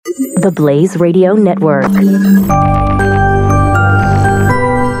The Blaze Radio Network.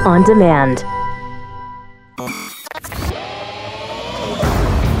 On demand.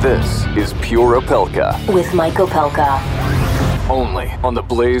 This is Pure Opelka. With Mike Opelka. Only on the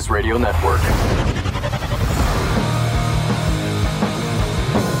Blaze Radio Network.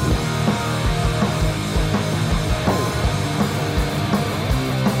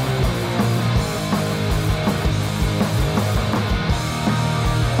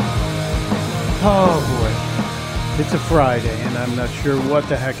 Oh boy, it's a Friday and I'm not sure what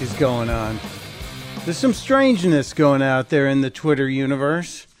the heck is going on. There's some strangeness going out there in the Twitter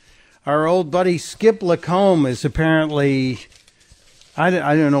universe. Our old buddy Skip Lacombe is apparently, I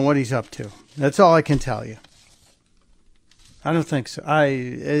don't know what he's up to. That's all I can tell you. I don't think so.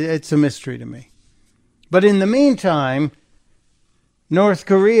 It's a mystery to me. But in the meantime, North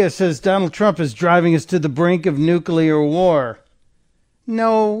Korea says Donald Trump is driving us to the brink of nuclear war.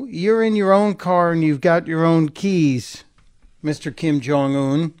 No, you're in your own car and you've got your own keys, Mr. Kim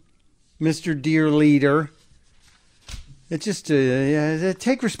Jong-un, Mr. Dear Leader. It's just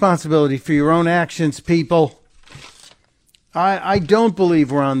take responsibility for your own actions, people. I don't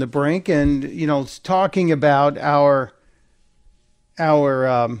believe we're on the brink, and it's talking about our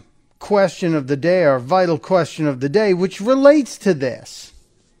question of the day, our vital question of the day, which relates to this.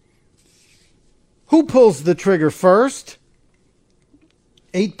 Who pulls the trigger first?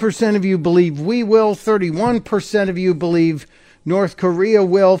 8% of you believe we will. 31% of you believe North Korea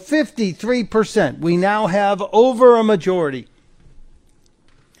will. 53%. We now have over a majority.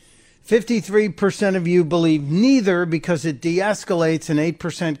 53% of you believe neither because it de-escalates, and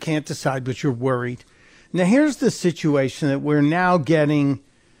 8% can't decide, but you're worried. Now, here's the situation that we're now getting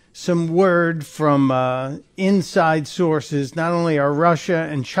some word from inside sources. Not only are Russia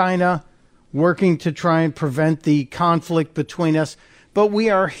and China working to try and prevent the conflict between us, but we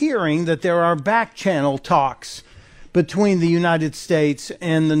are hearing that there are back-channel talks between the United States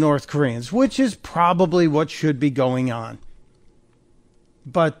and the North Koreans, which is probably what should be going on.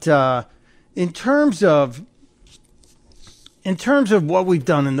 But in terms of what we've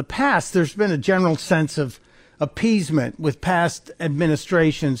done in the past, there's been a general sense of appeasement with past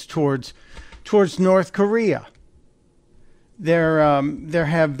administrations towards North Korea. There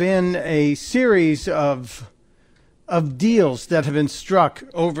have been a series of deals that have been struck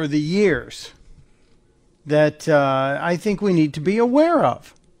over the years that I think we need to be aware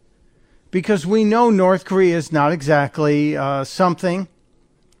of. Because we know North Korea is not exactly something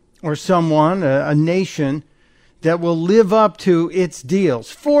or someone, a nation, that will live up to its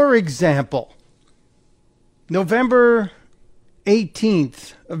deals. For example, November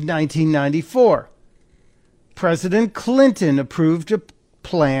 18th of 1994, President Clinton approved a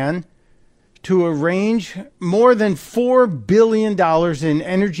plan to arrange more than $4 billion in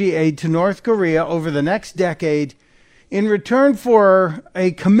energy aid to North Korea over the next decade in return for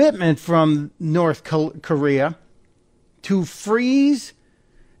a commitment from North Korea to freeze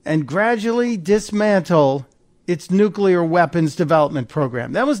and gradually dismantle its nuclear weapons development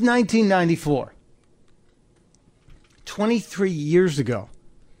program. That was 1994. 23 years ago,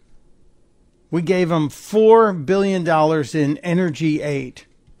 we gave them $4 billion in energy aid.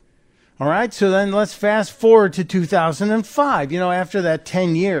 All right, so then let's fast forward to 2005, after that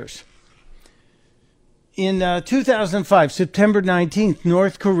 10 years. In 2005, September 19th,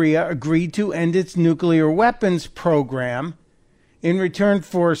 North Korea agreed to end its nuclear weapons program in return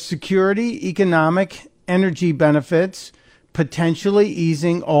for security, economic, energy benefits, potentially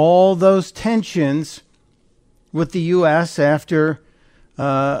easing all those tensions with the U.S. after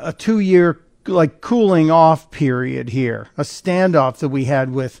a 2-year cooling off period here, a standoff that we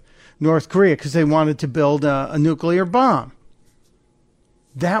had with North Korea because they wanted to build a nuclear bomb.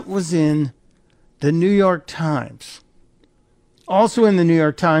 That was in the New York Times. Also in the New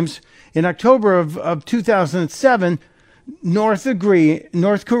York Times, in October of 2007, North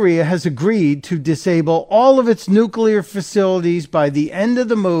Korea has agreed to disable all of its nuclear facilities by the end of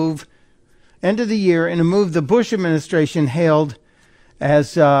the year, in a move the Bush administration hailed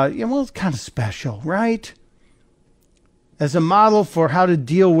as, it's kind of special, right? As a model for how to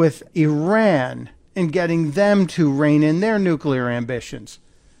deal with Iran and getting them to rein in their nuclear ambitions.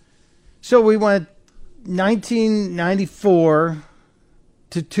 So we went 1994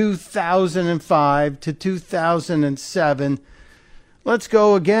 to 2005 to 2007. Let's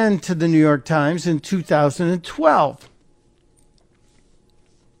go again to the New York Times in 2012.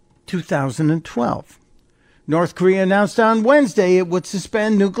 2012. North Korea announced on Wednesday it would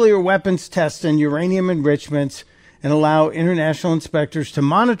suspend nuclear weapons tests and uranium enrichments and allow international inspectors to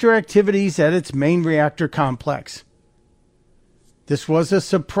monitor activities at its main reactor complex. This was a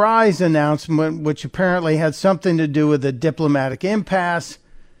surprise announcement, which apparently had something to do with a diplomatic impasse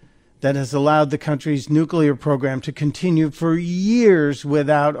that has allowed the country's nuclear program to continue for years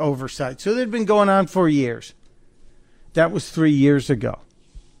without oversight. So it had been going on for years. That was 3 years ago.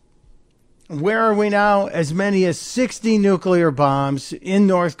 Where are we now? As many as 60 nuclear bombs in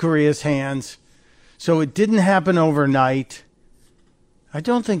North Korea's hands. So it didn't happen overnight. I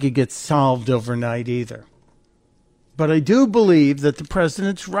don't think it gets solved overnight either. But I do believe that the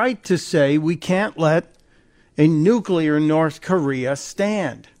president's right to say we can't let a nuclear North Korea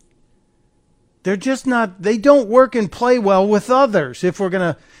stand. They're just not, they don't work and play well with others. If we're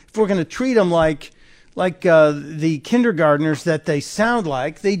gonna treat them like the kindergartners that they sound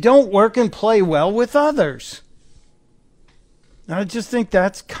like, they don't work and play well with others. I just think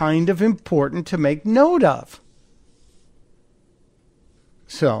that's kind of important to make note of.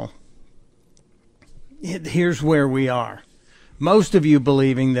 So, here's where we are. Most of you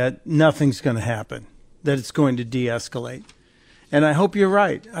believing that nothing's going to happen, that it's going to de-escalate. And I hope you're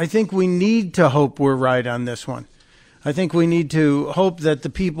right. I think we need to hope we're right on this one. I think we need to hope that the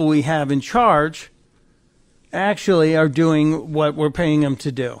people we have in charge actually are doing what we're paying them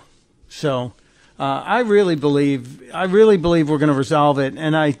to do. So I really believe we're going to resolve it.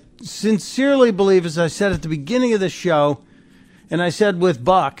 And I sincerely believe, as I said at the beginning of the show, and I said with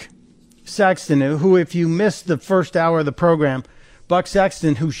Buck Sexton, who, if you missed the first hour of the program, Buck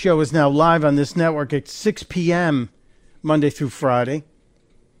Sexton, whose show is now live on this network at 6 p.m. Monday through Friday.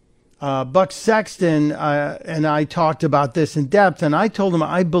 Buck Sexton and I talked about this in depth, and I told him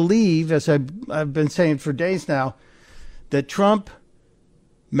I believe, as I've been saying for days now, that Trump,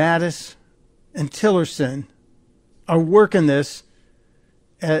 Mattis, and Tillerson are working this,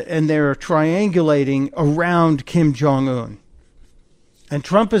 and they're triangulating around Kim Jong-un. And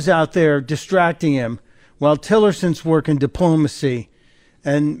Trump is out there distracting him while Tillerson's working diplomacy,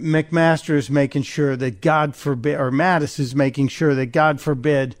 and McMaster is making sure that God forbid, or Mattis is making sure that God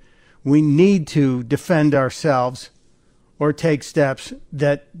forbid, we need to defend ourselves or take steps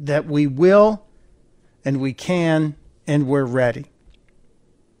that we will and we can and we're ready.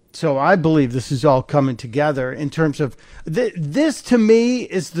 So I believe this is all coming together in terms of this, to me,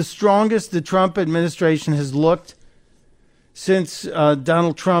 is the strongest the Trump administration has looked since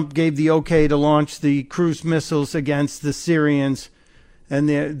Donald Trump gave the okay to launch the cruise missiles against the Syrians and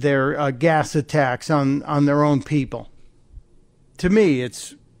their gas attacks on their own people. To me,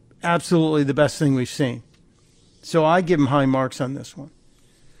 it's absolutely the best thing we've seen. So I give him high marks on this one.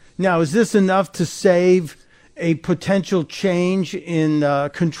 Now, is this enough to save a potential change in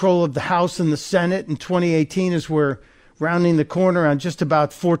control of the House and the Senate in 2018 as we're rounding the corner on just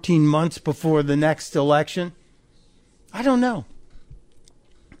about 14 months before the next election? I don't know.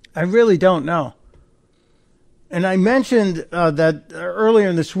 I really don't know. And I mentioned that earlier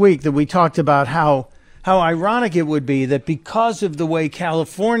in this week that we talked about how ironic it would be that because of the way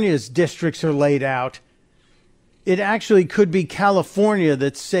California's districts are laid out, it actually could be California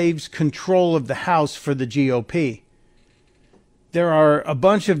that saves control of the House for the GOP. There are a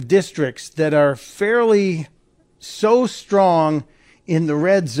bunch of districts that are fairly so strong in the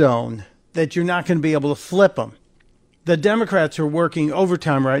red zone that you're not going to be able to flip them. The Democrats are working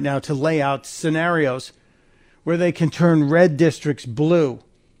overtime right now to lay out scenarios where they can turn red districts blue.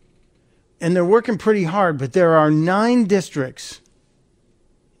 And they're working pretty hard, but there are 9 districts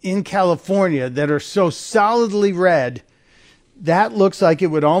in California that are so solidly red, that looks like it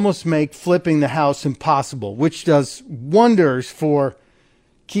would almost make flipping the House impossible, which does wonders for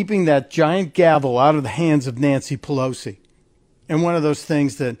keeping that giant gavel out of the hands of Nancy Pelosi. And one of those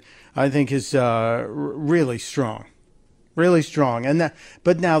things that I think is really strong. Really strong.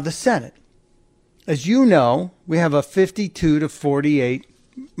 But now the Senate. As you know, we have a 52 to 48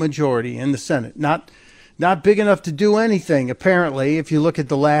 majority in the Senate. Not big enough to do anything, apparently, if you look at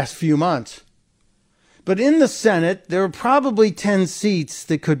the last few months. But in the Senate, there are probably 10 seats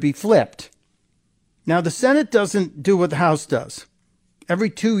that could be flipped. Now, the Senate doesn't do what the House does.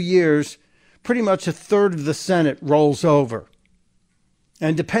 Every 2 years, pretty much a third of the Senate rolls over.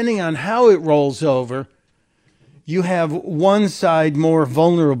 And depending on how it rolls over, you have one side more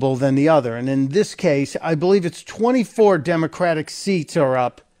vulnerable than the other. And in this case, I believe it's 24 Democratic seats are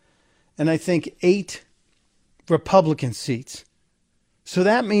up, and I think 8 Republican seats. So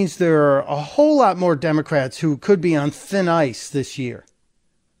that means there are a whole lot more Democrats who could be on thin ice this year.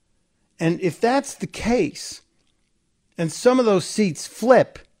 And if that's the case, and some of those seats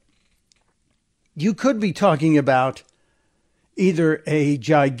flip, you could be talking about either a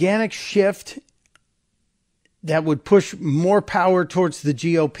gigantic shift that would push more power towards the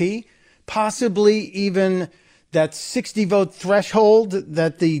GOP, possibly even that 60 vote threshold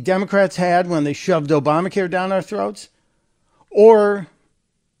that the Democrats had when they shoved Obamacare down our throats, or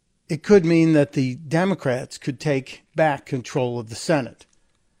it could mean that the Democrats could take back control of the Senate.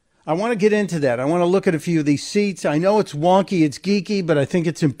 I want to get into that. I want to look at a few of these seats. I know it's wonky, it's geeky, but I think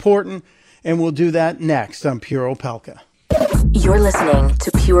it's important, and we'll do that next on Pure Opelka. You're listening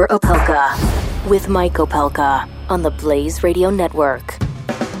to Pure Opelka with Mike Opelka on the Blaze Radio Network.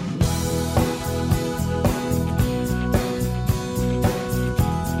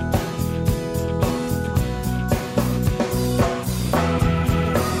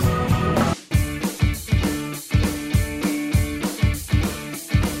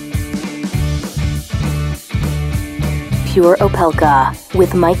 Pure Opelka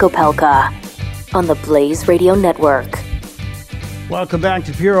with Mike Opelka on the Blaze Radio Network. Welcome back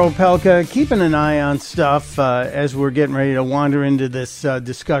to Pure Opelka. Keeping an eye on stuff as we're getting ready to wander into this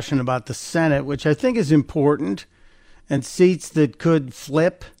discussion about the Senate, which I think is important, and seats that could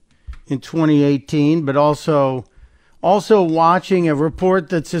flip in 2018, but also watching a report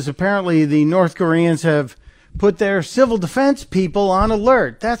that says apparently the North Koreans have put their civil defense people on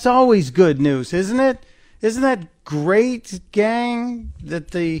alert. That's always good news, isn't it? Isn't that great, gang,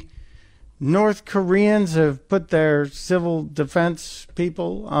 that the North Koreans have put their civil defense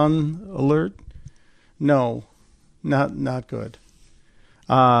people on alert? No, not good.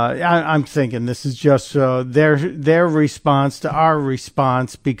 I'm thinking this is just their response to our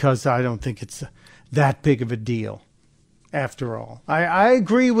response, because I don't think it's that big of a deal after all. I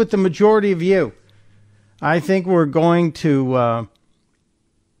agree with the majority of you. I think we're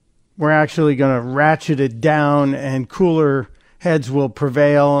actually going to ratchet it down, and cooler heads will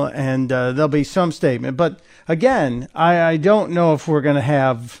prevail, and there'll be some statement. But again, I don't know if we're going to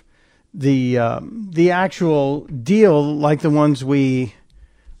have the actual deal like the ones we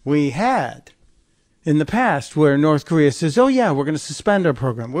had in the past, where North Korea says, "Oh yeah, we're going to suspend our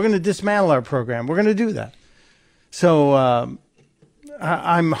program. We're going to dismantle our program. We're going to do that." So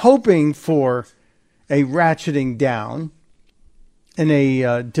I'm hoping for a ratcheting down and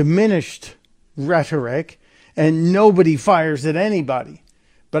a diminished rhetoric, and nobody fires at anybody.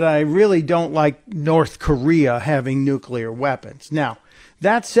 But I really don't like North Korea having nuclear weapons. Now,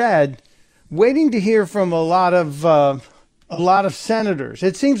 that said, waiting to hear from a lot of senators.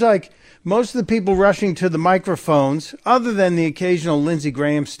 It seems like most of the people rushing to the microphones, other than the occasional Lindsey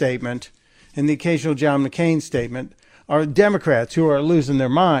Graham statement and the occasional John McCain statement, are Democrats who are losing their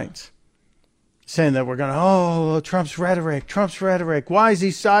minds, saying that we're going to, Trump's rhetoric. Why is he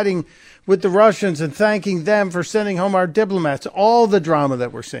siding with the Russians and thanking them for sending home our diplomats? All the drama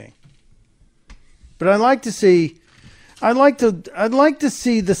that we're seeing. But I'd like to see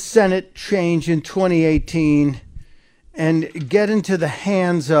the Senate change in 2018 and get into the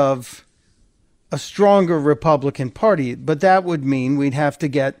hands of a stronger Republican Party. But that would mean we'd have to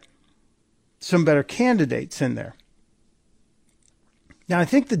get some better candidates in there. Now, I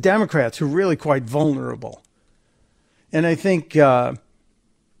think the Democrats are really quite vulnerable. And I think there's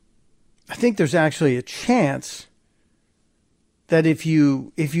actually a chance that if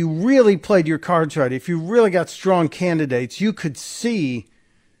you really played your cards right, if you really got strong candidates, you could see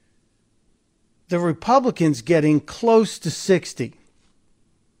the Republicans getting close to 60.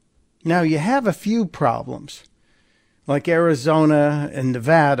 Now, you have a few problems, like Arizona and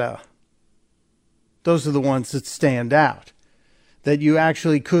Nevada. Those are the ones that stand out, that you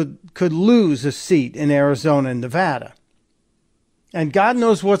actually could lose a seat in Arizona and Nevada. And God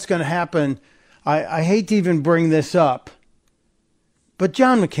knows what's going to happen. I hate to even bring this up, but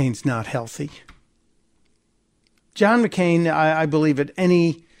John McCain's not healthy. John McCain, I believe at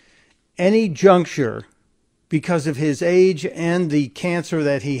any juncture, because of his age and the cancer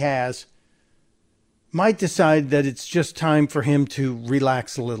that he has, might decide that it's just time for him to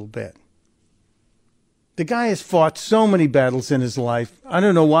relax a little bit. The guy has fought so many battles in his life. I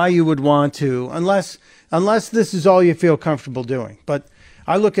don't know why you would want to, unless this is all you feel comfortable doing. But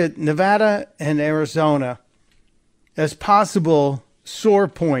I look at Nevada and Arizona as possible sore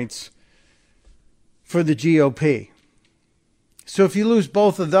points for the GOP. So if you lose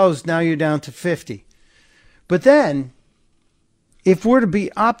both of those, now you're down to 50. But then, if we're to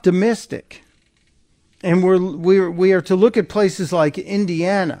be optimistic, and we are to look at places like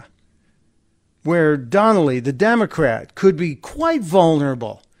Indiana, where Donnelly, the Democrat, could be quite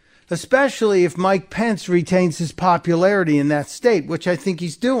vulnerable, especially if Mike Pence retains his popularity in that state, which I think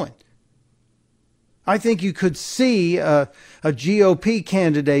he's doing. I think you could see a GOP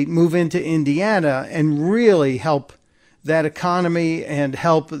candidate move into Indiana and really help that economy and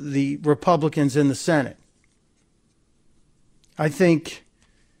help the Republicans in the Senate. I think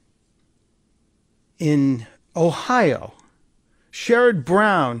in Ohio, Sherrod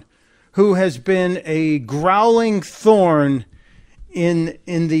Brown, who has been a growling thorn in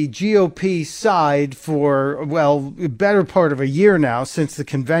the GOP side for, well, a better part of a year now, since the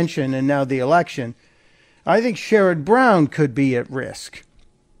convention and now the election, I think Sherrod Brown could be at risk.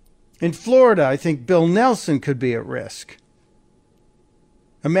 In Florida, I think Bill Nelson could be at risk.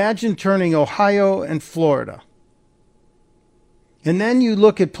 Imagine turning Ohio and Florida. And then you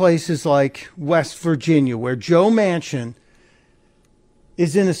look at places like West Virginia, where Joe Manchin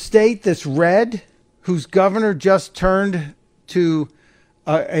is in a state that's red, whose governor just turned to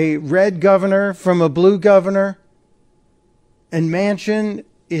a red governor from a blue governor. And Manchin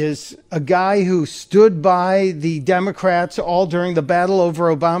is a guy who stood by the Democrats all during the battle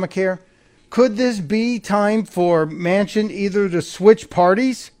over Obamacare. Could this be time for Manchin either to switch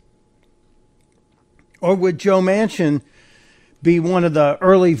parties, or would Joe Manchin be one of the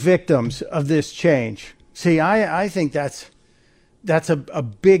early victims of this change? See, I think that's a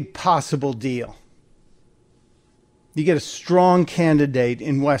big possible deal. You get a strong candidate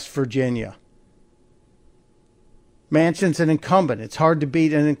in West Virginia. Manchin's an incumbent. It's hard to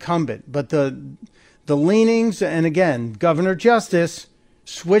beat an incumbent. But the leanings, and again, Governor Justice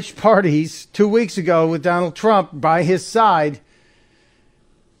switched parties 2 weeks ago with Donald Trump by his side.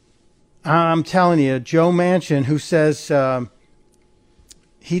 I'm telling you, Joe Manchin, who says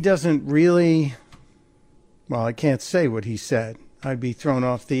he doesn't really, well, I can't say what he said. I'd be thrown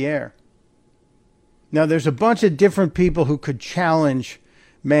off the air. Now, there's a bunch of different people who could challenge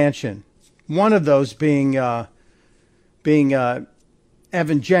Manchin. One of those being Evan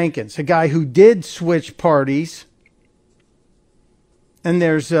Jenkins, a guy who did switch parties. And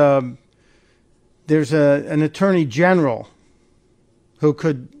there's an attorney general who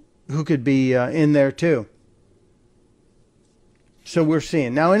could be in there too. So we're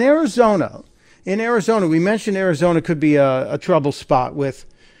seeing now in Arizona. We mentioned Arizona could be a trouble spot with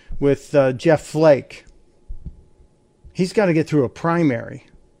Jeff Flake. He's got to get through a primary.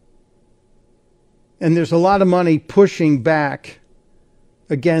 And there's a lot of money pushing back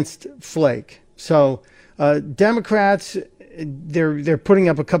against Flake. So Democrats, they're putting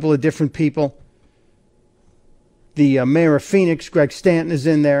up a couple of different people. The mayor of Phoenix, Greg Stanton, is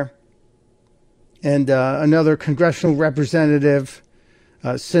in there. And another congressional representative,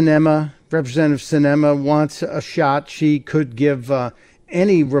 Representative Sinema, wants a shot. She could give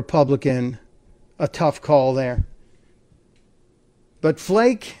any Republican a tough call there. But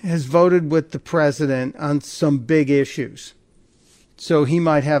Flake has voted with the president on some big issues. So he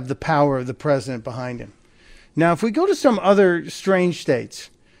might have the power of the president behind him. Now, if we go to some other strange states,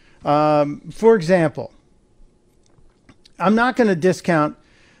 for example, I'm not going to discount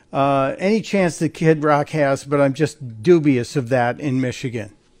any chance that Kid Rock has, but I'm just dubious of that in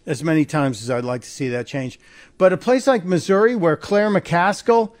Michigan, as many times as I'd like to see that change. But a place like Missouri, where Claire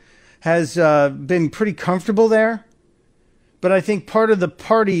McCaskill has been pretty comfortable there, but I think part of the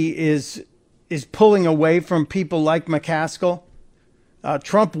party is pulling away from people like McCaskill.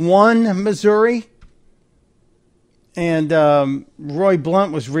 Trump won Missouri, and Roy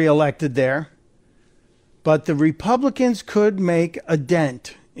Blunt was reelected there. But the Republicans could make a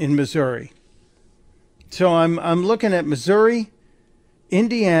dent in Missouri. So I'm looking at Missouri,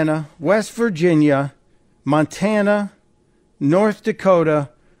 Indiana, West Virginia, Montana, North Dakota,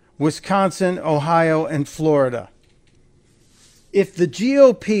 Wisconsin, Ohio, and Florida. If the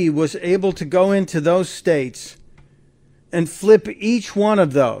GOP was able to go into those states and flip each one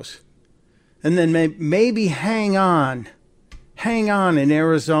of those, and then maybe hang on in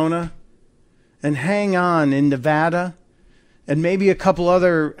Arizona, and hang on in Nevada, and maybe a couple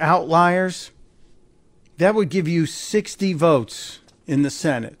other outliers, that would give you 60 votes in the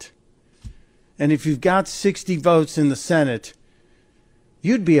Senate. And if you've got 60 votes in the Senate,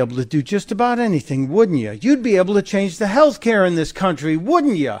 you'd be able to do just about anything, wouldn't you? You'd be able to change the health care in this country,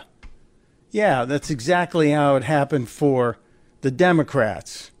 wouldn't you? Yeah, that's exactly how it happened for the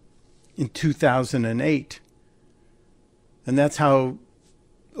Democrats in 2008. And that's how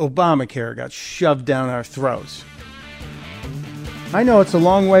Obamacare got shoved down our throats. I know it's a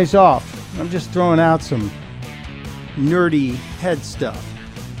long ways off. I'm just throwing out some nerdy head stuff.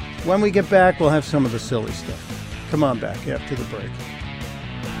 When we get back, we'll have some of the silly stuff. Come on back after the break.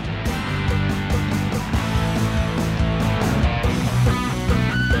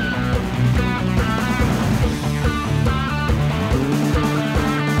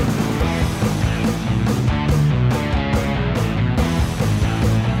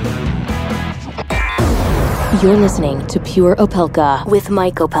 You're listening to Pure Opelka with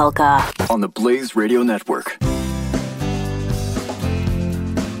Mike Opelka on the Blaze Radio Network.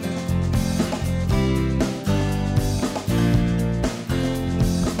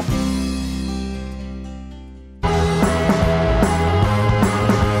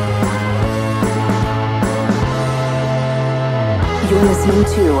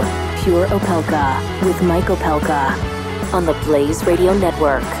 listening to Pure Opelka with Mike Opelka on the Blaze Radio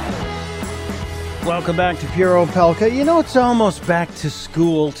Network. Welcome back to Pure Opelka. You know, it's almost back to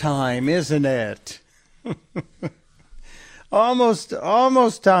school time, isn't it? Almost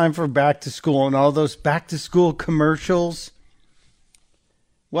time for back to school and all those back to school commercials.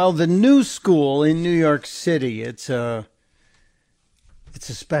 Well, the new school in New York City, it's a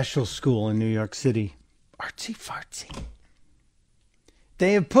special school in New York City. Artsy fartsy.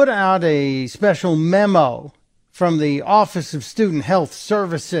 They have put out a special memo from the Office of Student Health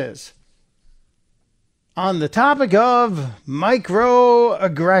Services on the topic of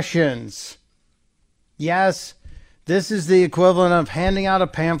microaggressions. Yes, this is the equivalent of handing out a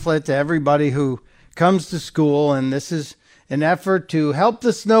pamphlet to everybody who comes to school, and this is an effort to help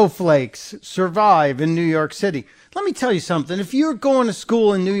the snowflakes survive in New York City. Let me tell you something. If you're going to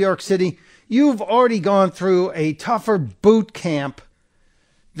school in New York City, you've already gone through a tougher boot camp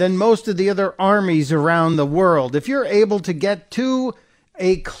than most of the other armies around the world. If you're able to get to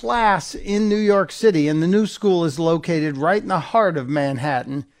a class in New York City, and the new school is located right in the heart of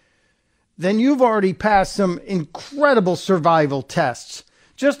Manhattan, then you've already passed some incredible survival tests,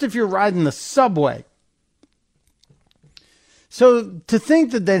 just if you're riding the subway. So to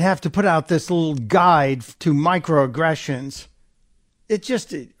think that they'd have to put out this little guide to microaggressions, it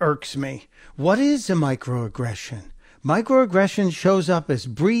irks me. What is a microaggression? Microaggression shows up as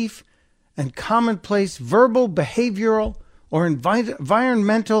brief and commonplace verbal, behavioral, or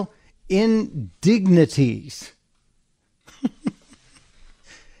environmental indignities.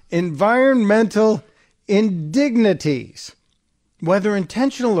 Environmental indignities. Whether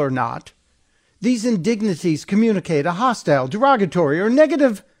intentional or not, these indignities communicate a hostile, derogatory, or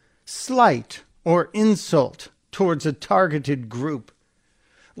negative slight or insult towards a targeted group.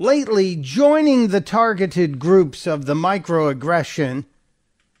 Lately, joining the targeted groups of the microaggression,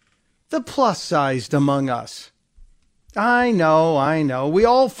 the plus-sized among us. I know. We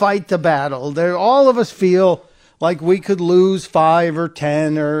all fight the battle. All of us feel like we could lose 5 or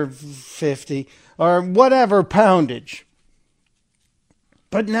 10 or 50 or whatever poundage.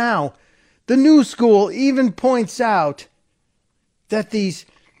 But now, the new school even points out that the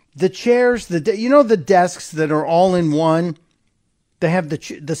chairs, the desks that are all in one, they have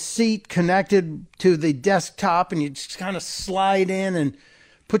the seat connected to the desktop, and you just kind of slide in and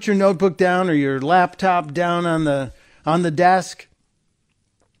put your notebook down or your laptop down on the desk.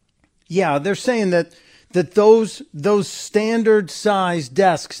 Yeah, they're saying that those standard size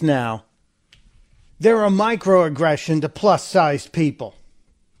desks now, they're a microaggression to plus-sized people.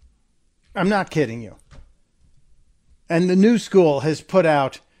 I'm not kidding you. And the new school has put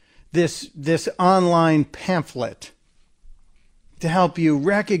out this online pamphlet to help you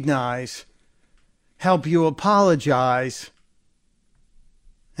recognize, help you apologize,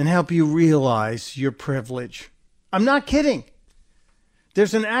 and help you realize your privilege. I'm not kidding.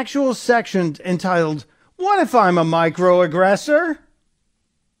 There's an actual section entitled, "What if I'm a microaggressor?"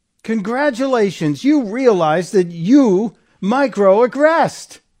 Congratulations, you realize that you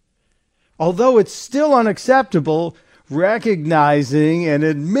microaggressed. Although it's still unacceptable, recognizing and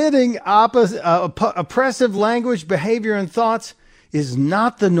admitting oppressive language, behavior, and thoughts is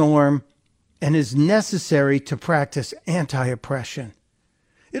not the norm and is necessary to practice anti-oppression.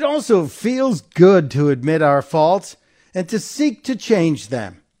 It also feels good to admit our faults and to seek to change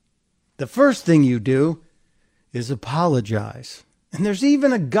them. The first thing you do is apologize. And there's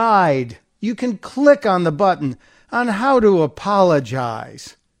even a guide. You can click on the button on how to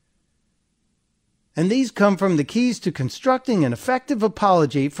apologize. And these come from the keys to constructing an effective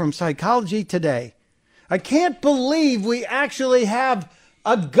apology from Psychology Today. I can't believe we actually have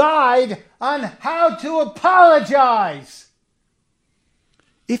a guide on how to apologize.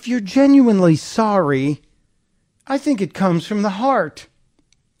 If you're genuinely sorry, I think it comes from the heart.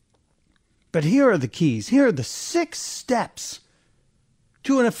 But here are the keys. Here are the 6 steps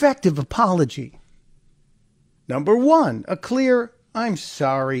to an effective apology. Number 1, a clear "I'm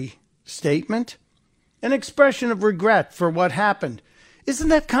sorry" statement. An expression of regret for what happened. Isn't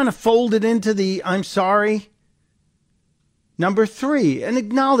that kind of folded into the "I'm sorry"? Number 3, an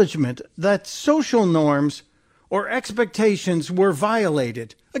acknowledgement that social norms or expectations were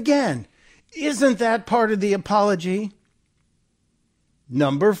violated. Again, isn't that part of the apology?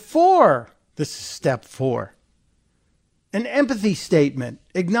 Number 4, this is step 4. An empathy statement,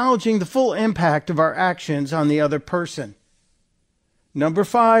 acknowledging the full impact of our actions on the other person. Number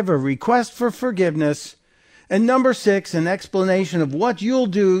 5, a request for forgiveness. And number 6, an explanation of what you'll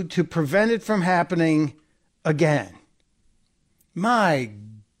do to prevent it from happening again. My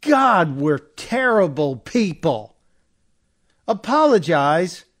God, we're terrible people.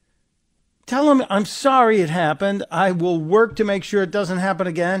 Apologize. Tell them, I'm sorry it happened. I will work to make sure it doesn't happen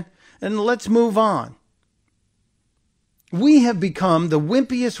again. And let's move on. We have become the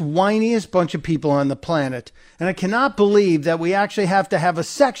wimpiest, whiniest bunch of people on the planet. And I cannot believe that we actually have to have a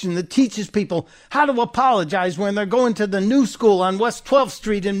section that teaches people how to apologize when they're going to the new school on West 12th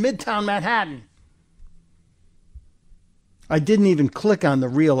Street in Midtown Manhattan. I didn't even click on the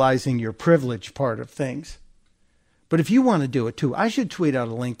realizing your privilege part of things. But if you want to do it too, I should tweet out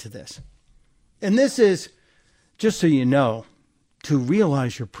a link to this. And this is, just so you know, to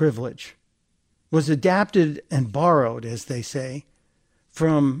realize your privilege was adapted and borrowed, as they say,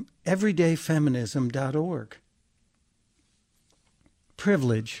 from everydayfeminism.org.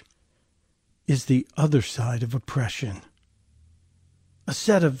 Privilege is the other side of oppression. A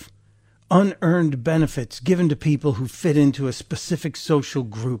set of unearned benefits given to people who fit into a specific social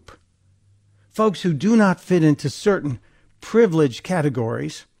group. Folks who do not fit into certain privilege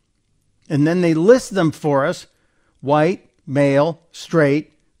categories, and then they list them for us: white, male,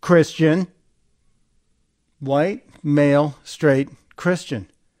 straight, Christian. White, male, straight, Christian.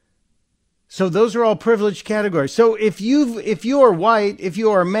 So those are all privileged categories. So if you are white, if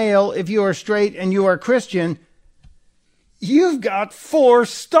you are male, if you are straight, and you are Christian, you've got 4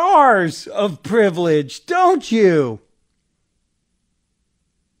 stars of privilege, don't you?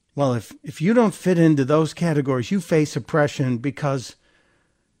 Well, if you don't fit into those categories, you face oppression because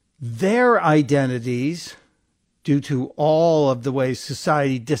their identities, due to all of the ways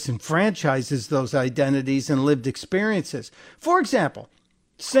society disenfranchises those identities and lived experiences. For example,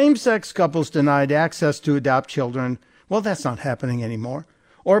 same-sex couples denied access to adopt children. Well, that's not happening anymore.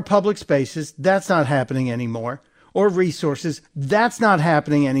 Or public spaces, that's not happening anymore. Or resources, that's not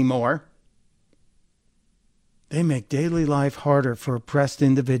happening anymore. They make daily life harder for oppressed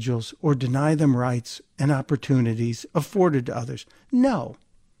individuals or deny them rights and opportunities afforded to others. No.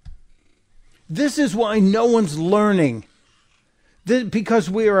 This is why no one's learning. Because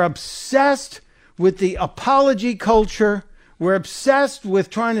we are obsessed with the apology culture. We're obsessed with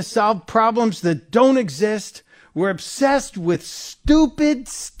trying to solve problems that don't exist. We're obsessed with stupid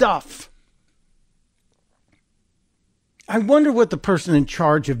stuff. I wonder what the person in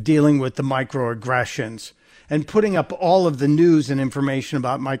charge of dealing with the microaggressions and putting up all of the news and information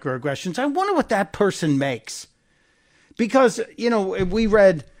about microaggressions, I wonder what that person makes. Because,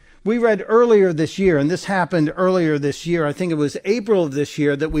 we read earlier this year, and this happened earlier this year, I think it was April of this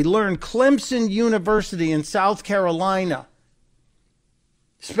year, that we learned Clemson University in South Carolina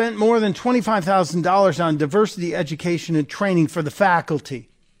spent more than $25,000 on diversity education and training for the faculty.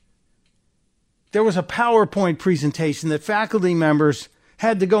 There was a PowerPoint presentation that faculty members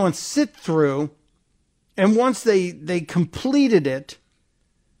had to go and sit through, and once they completed it,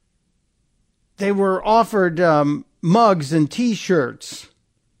 they were offered mugs and T-shirts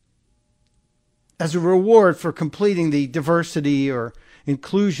as a reward for completing the diversity or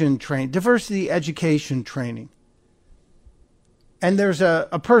inclusion training, diversity education training. And there's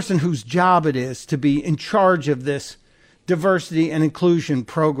a person whose job it is to be in charge of this diversity and inclusion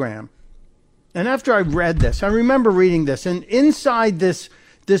program. And after I read this, I remember reading this, and inside this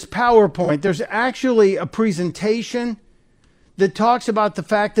PowerPoint, there's actually a presentation that talks about the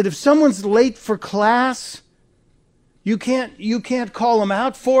fact that if someone's late for class, you can't call them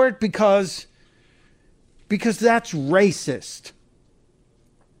out for it because that's racist.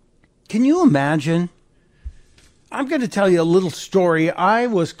 Can you imagine? I'm going to tell you a little story. I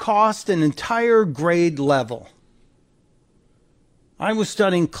was cost an entire grade level. I was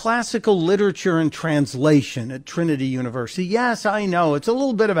studying classical literature and translation at Trinity University. Yes, I know, it's a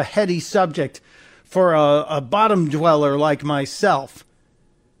little bit of a heady subject for a bottom dweller like myself.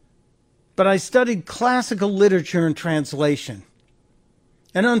 But I studied classical literature and translation.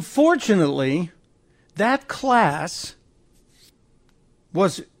 And unfortunately, that class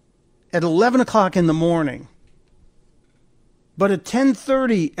was at 11 o'clock in the morning. But at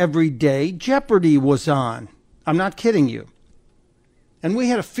 10:30 every day, Jeopardy was on. I'm not kidding you. And we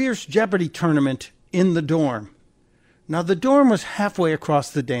had a fierce Jeopardy tournament in the dorm. Now, the dorm was halfway across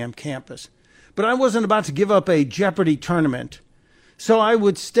the damn campus. But I wasn't about to give up a Jeopardy tournament. So I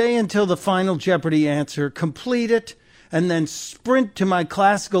would stay until the final Jeopardy answer, complete it, and then sprint to my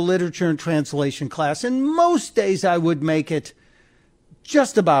classical literature and translation class. And most days I would make it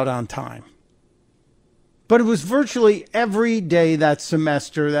just about on time. But it was virtually every day that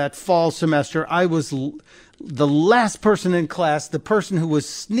semester, that fall semester, I was the last person in class, the person who was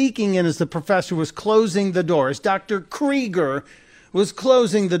sneaking in as the professor was closing the door, as Dr. Krieger was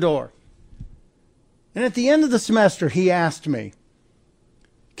closing the door. And at the end of the semester, he asked me,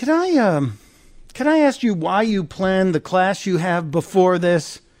 can Can I ask you why you plan the class you have before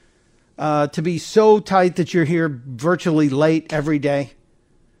this to be so tight that you're here virtually late every day?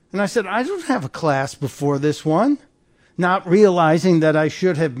 And I said, I don't have a class before this one, not realizing that I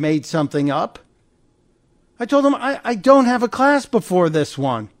should have made something up. I told him, I don't have a class before this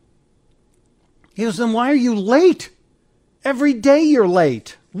one. He goes, then why are you late? Every day you're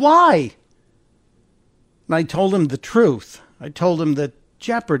late. Why? And I told him the truth. I told him that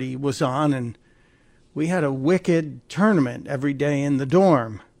Jeopardy was on and we had a wicked tournament every day in the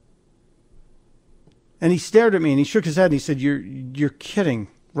dorm. And he stared at me and he shook his head and he said, You're kidding,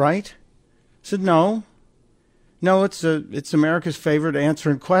 right? I said, No, it's America's favorite answer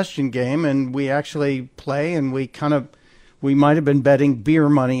and question game, and we actually play, and we might have been betting beer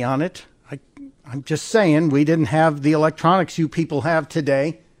money on it. I'm just saying, we didn't have the electronics you people have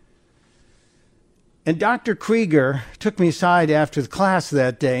today. And Dr. Krieger took me aside after the class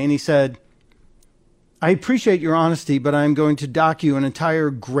that day, and he said, I appreciate your honesty, but I'm going to dock you an entire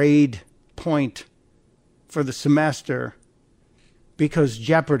grade point for the semester because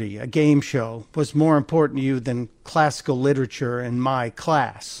Jeopardy, a game show, was more important to you than classical literature in my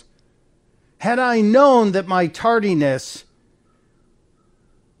class. Had I known that my tardiness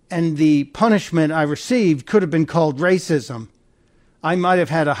and the punishment I received could have been called racism, I might have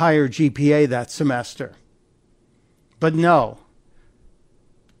had a higher GPA that semester. But no,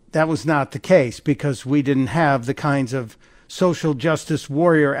 that was not the case because we didn't have the kinds of social justice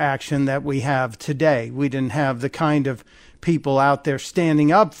warrior action that we have today. We didn't have the kind of people out there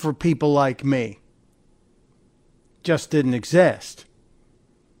standing up for people like me. Just didn't exist.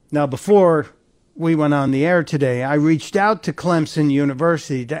 Now, before we went on the air today, I reached out to Clemson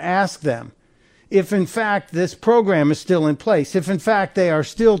University to ask them if, in fact, this program is still in place, if, in fact, they are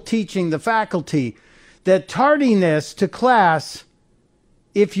still teaching the faculty that tardiness to class,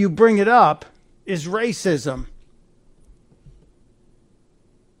 if you bring it up, is racism.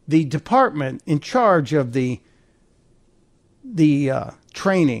 The department in charge of the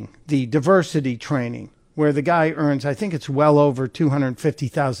training, the diversity training, where the guy earns, I think it's well over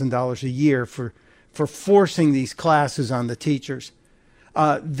 $250,000 a year for forcing these classes on the teachers.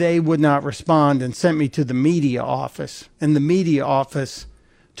 They would not respond and sent me to the media office. And the media office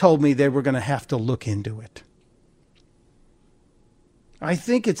told me they were going to have to look into it. I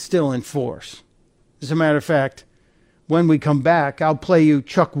think it's still in force. As a matter of fact, when we come back, I'll play you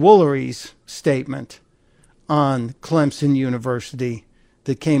Chuck Woolery's statement on Clemson University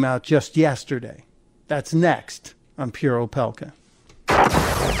that came out just yesterday. That's next on Pure Opelka.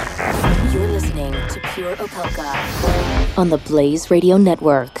 You're listening to Pure Opelka on the Blaze Radio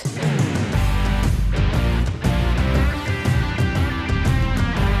Network.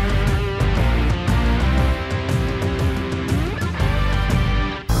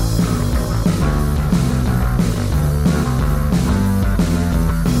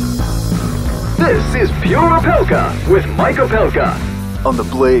 This is Pure Opelka with Mike Opelka on the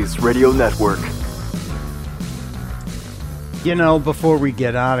Blaze Radio Network. You know, before we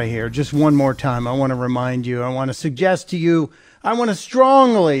get out of here, just one more time, I want to remind you, I want to suggest to you, I want to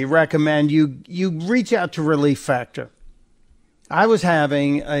strongly recommend you reach out to Relief Factor. I was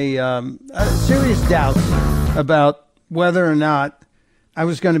having a serious doubt about whether or not I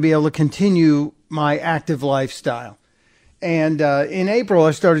was going to be able to continue my active lifestyle. And in April,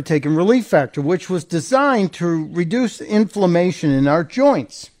 I started taking Relief Factor, which was designed to reduce inflammation in our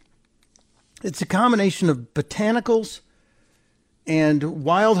joints. It's a combination of botanicals and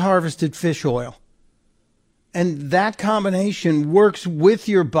wild harvested fish oil. And that combination works with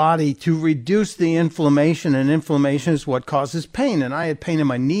your body to reduce the inflammation, and inflammation is what causes pain. And I had pain in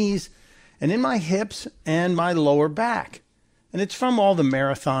my knees and in my hips and my lower back. And it's from all the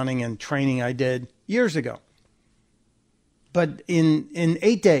marathoning and training I did years ago. But in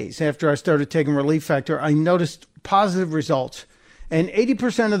 8 days after I started taking Relief Factor, I noticed positive results. And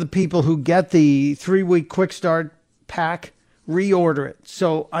 80% of the people who get the 3-week quick start pack reorder it.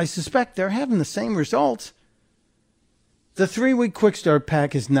 So I suspect they're having the same results. The 3-week quick start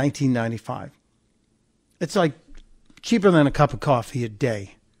pack is $19.95. It's like cheaper than a cup of coffee a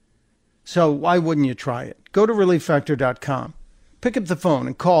day. So why wouldn't you try it? Go to relieffactor.com. Pick up the phone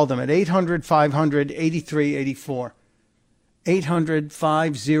and call them at 800-500-8384.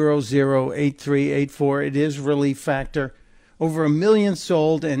 800-500-8384. It is Relief Factor. Over 1 million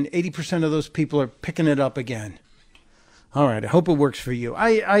sold, and 80% of those people are picking it up again. All right, I hope it works for you.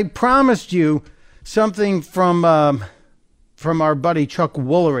 I promised you something from our buddy Chuck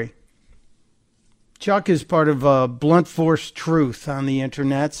Woolery. Chuck is part of Blunt Force Truth on the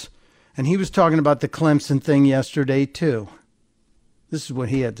internets, and he was talking about the Clemson thing yesterday, too. This is what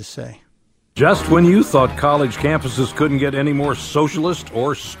he had to say. Just when you thought college campuses couldn't get any more socialist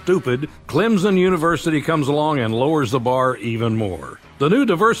or stupid, Clemson University comes along and lowers the bar even more. The new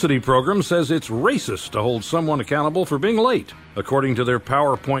diversity program says it's racist to hold someone accountable for being late. According to their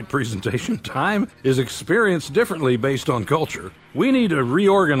PowerPoint presentation, time is experienced differently based on culture. We need to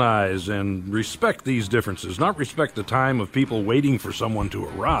reorganize and respect these differences, not respect the time of people waiting for someone to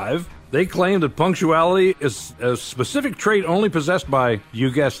arrive. They claim that punctuality is a specific trait only possessed by,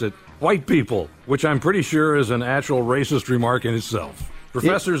 you guessed it, white people, which I'm pretty sure is an actual racist remark in itself.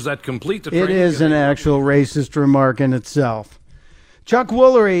 Professors that complete the training... It is an actual racist remark in itself. Chuck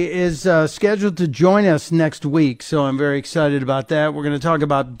Woolery is scheduled to join us next week, so I'm very excited about that. We're going to talk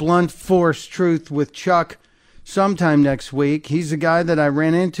about blunt force truth with Chuck sometime next week. He's a guy that I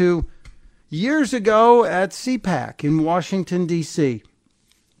ran into years ago at CPAC in Washington, D.C.,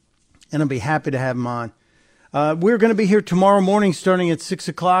 and I'll be happy to have him on. We're going to be here tomorrow morning starting at 6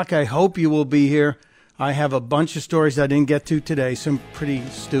 o'clock. I hope you will be here. I have a bunch of stories I didn't get to today, some pretty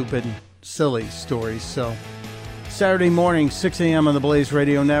stupid, silly stories, so... Saturday morning, 6 a.m. on the Blaze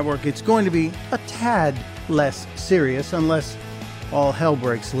Radio Network. It's going to be a tad less serious unless all hell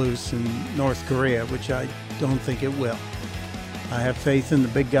breaks loose in North Korea, which I don't think it will. I have faith in the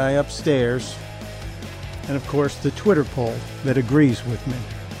big guy upstairs and, of course, the Twitter poll that agrees with me.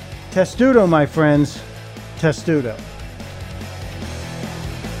 Testudo, my friends. Testudo.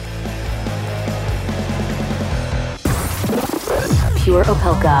 Pure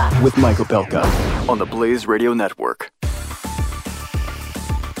Opelka. With Mike Opelka on the Blaze Radio Network.